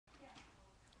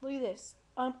Look at this.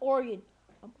 I'm Oregon.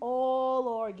 I'm all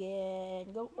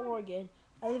Oregon. Go Oregon.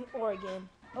 I live in Oregon.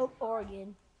 Oh,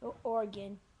 Oregon. Go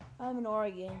Oregon. I'm in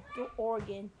Oregon. Go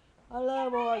Oregon. I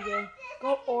love Oregon.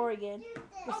 Go Oregon.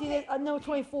 You see this? I'm number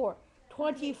 24.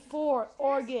 24.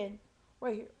 Oregon.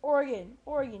 Right here. Oregon.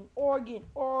 Oregon. Oregon.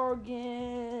 Oregon.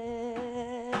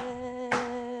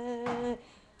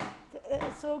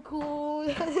 That's so cool.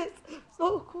 That's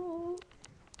so cool.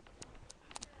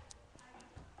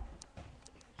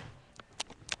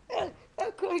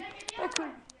 That quick. That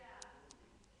quick.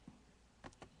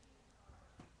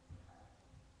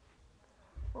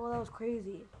 Oh, that was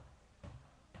crazy.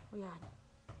 Oh my god.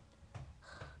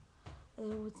 It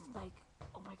was like,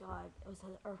 oh my god, it was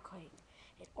an earthquake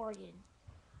in Oregon.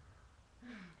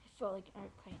 It felt like an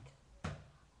earthquake. Oh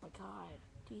my god.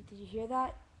 Did you hear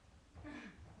that?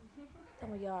 Oh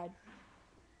my god.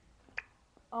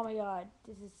 Oh my god.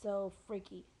 This is so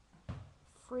freaky.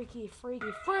 Freaky,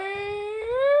 freaky, freak!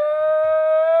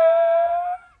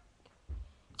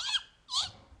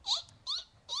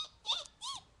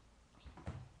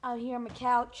 I'm here on my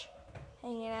couch,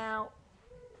 hanging out,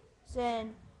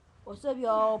 saying, what's up,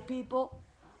 y'all people?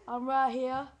 I'm right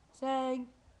here saying,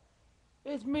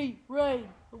 it's me, Rain.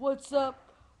 What's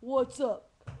up? What's up?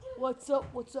 What's up?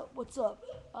 What's up? What's up?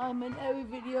 I'm in every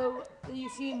video that you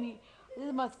see me. This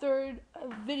is my third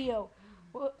video.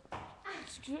 Well,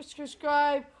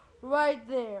 subscribe right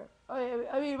there.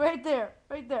 I mean, right there.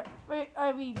 Right there. Right,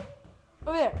 I mean,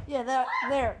 over there. Yeah, that,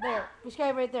 there.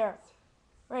 Subscribe right there.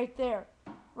 Right there.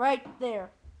 Right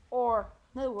there. Or,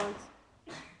 in other words,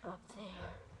 up there.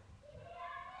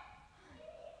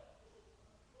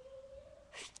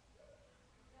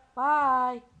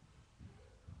 Bye.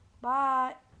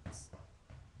 Bye.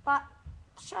 Bye.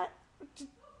 Shut.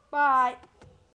 Bye.